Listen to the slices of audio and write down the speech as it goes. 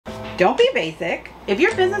Don't be basic. If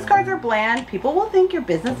your business cards are bland, people will think your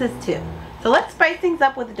business is too. So let's spice things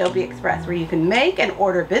up with Adobe Express, where you can make and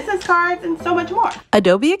order business cards and so much more.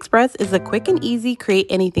 Adobe Express is a quick and easy create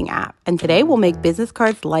anything app, and today we'll make business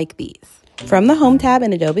cards like these. From the Home tab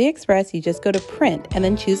in Adobe Express, you just go to Print and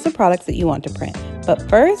then choose the products that you want to print. But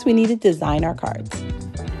first, we need to design our cards.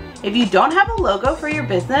 If you don't have a logo for your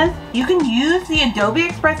business, you can use the Adobe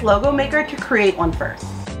Express logo maker to create one first.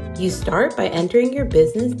 You start by entering your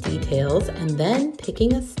business details and then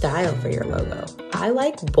picking a style for your logo. I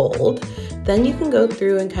like bold. Then you can go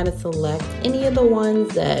through and kind of select any of the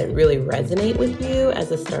ones that really resonate with you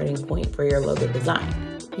as a starting point for your logo design.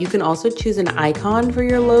 You can also choose an icon for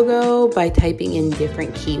your logo by typing in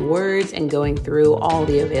different keywords and going through all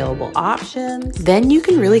the available options. Then you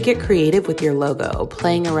can really get creative with your logo,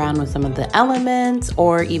 playing around with some of the elements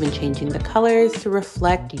or even changing the colors to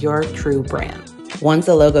reflect your true brand. Once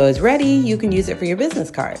the logo is ready, you can use it for your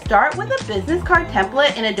business card. Start with a business card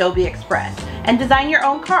template in Adobe Express and design your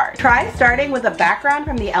own card. Try starting with a background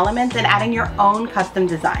from the elements and adding your own custom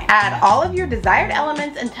design. Add all of your desired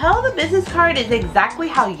elements until the business card is exactly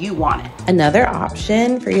how you want it. Another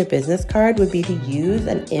option for your business card would be to use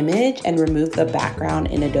an image and remove the background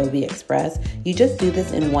in Adobe Express. You just do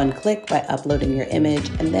this in one click by uploading your image,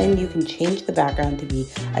 and then you can change the background to be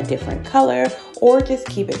a different color or just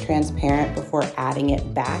keep it transparent before adding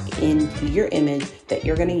it back into your image that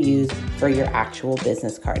you're going to use for your actual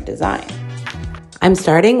business card design. I'm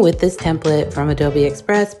starting with this template from Adobe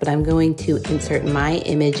Express, but I'm going to insert my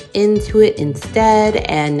image into it instead.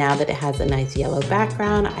 And now that it has a nice yellow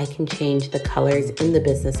background, I can change the colors in the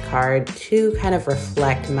business card to kind of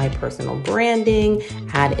reflect my personal branding,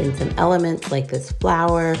 add in some elements like this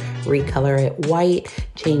flower, recolor it white,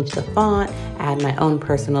 change the font, add my own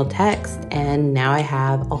personal text, and now I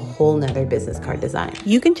have a whole nother business card design.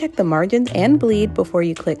 You can check the margins and bleed before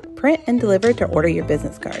you click print and deliver to order your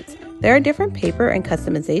business cards. There are different paper and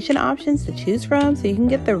customization options to choose from, so you can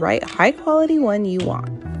get the right high quality one you want.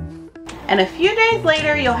 And a few days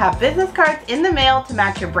later, you'll have business cards in the mail to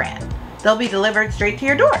match your brand. They'll be delivered straight to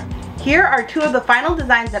your door. Here are two of the final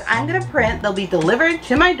designs that I'm gonna print. They'll be delivered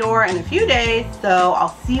to my door in a few days, so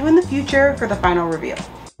I'll see you in the future for the final reveal.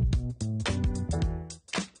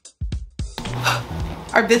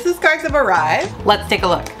 Our business cards have arrived. Let's take a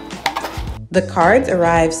look. The cards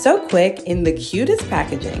arrive so quick in the cutest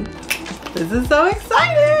packaging. This is so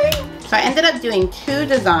exciting! So I ended up doing two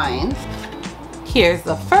designs. Here's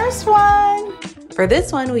the first one. For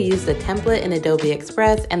this one, we used the template in Adobe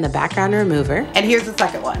Express and the background remover. And here's the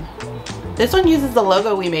second one. This one uses the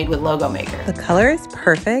logo we made with Logo Maker. The color is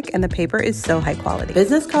perfect and the paper is so high quality.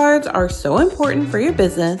 Business cards are so important for your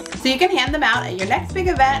business, so you can hand them out at your next big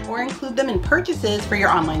event or include them in purchases for your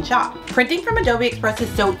online shop. Printing from Adobe Express is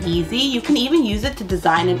so easy. You can even use it to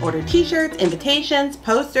design and order t-shirts, invitations,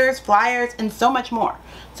 posters, flyers, and so much more.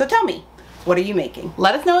 So tell me, what are you making?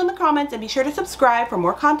 Let us know in the comments and be sure to subscribe for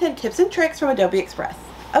more content, tips, and tricks from Adobe Express.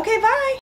 Okay, bye!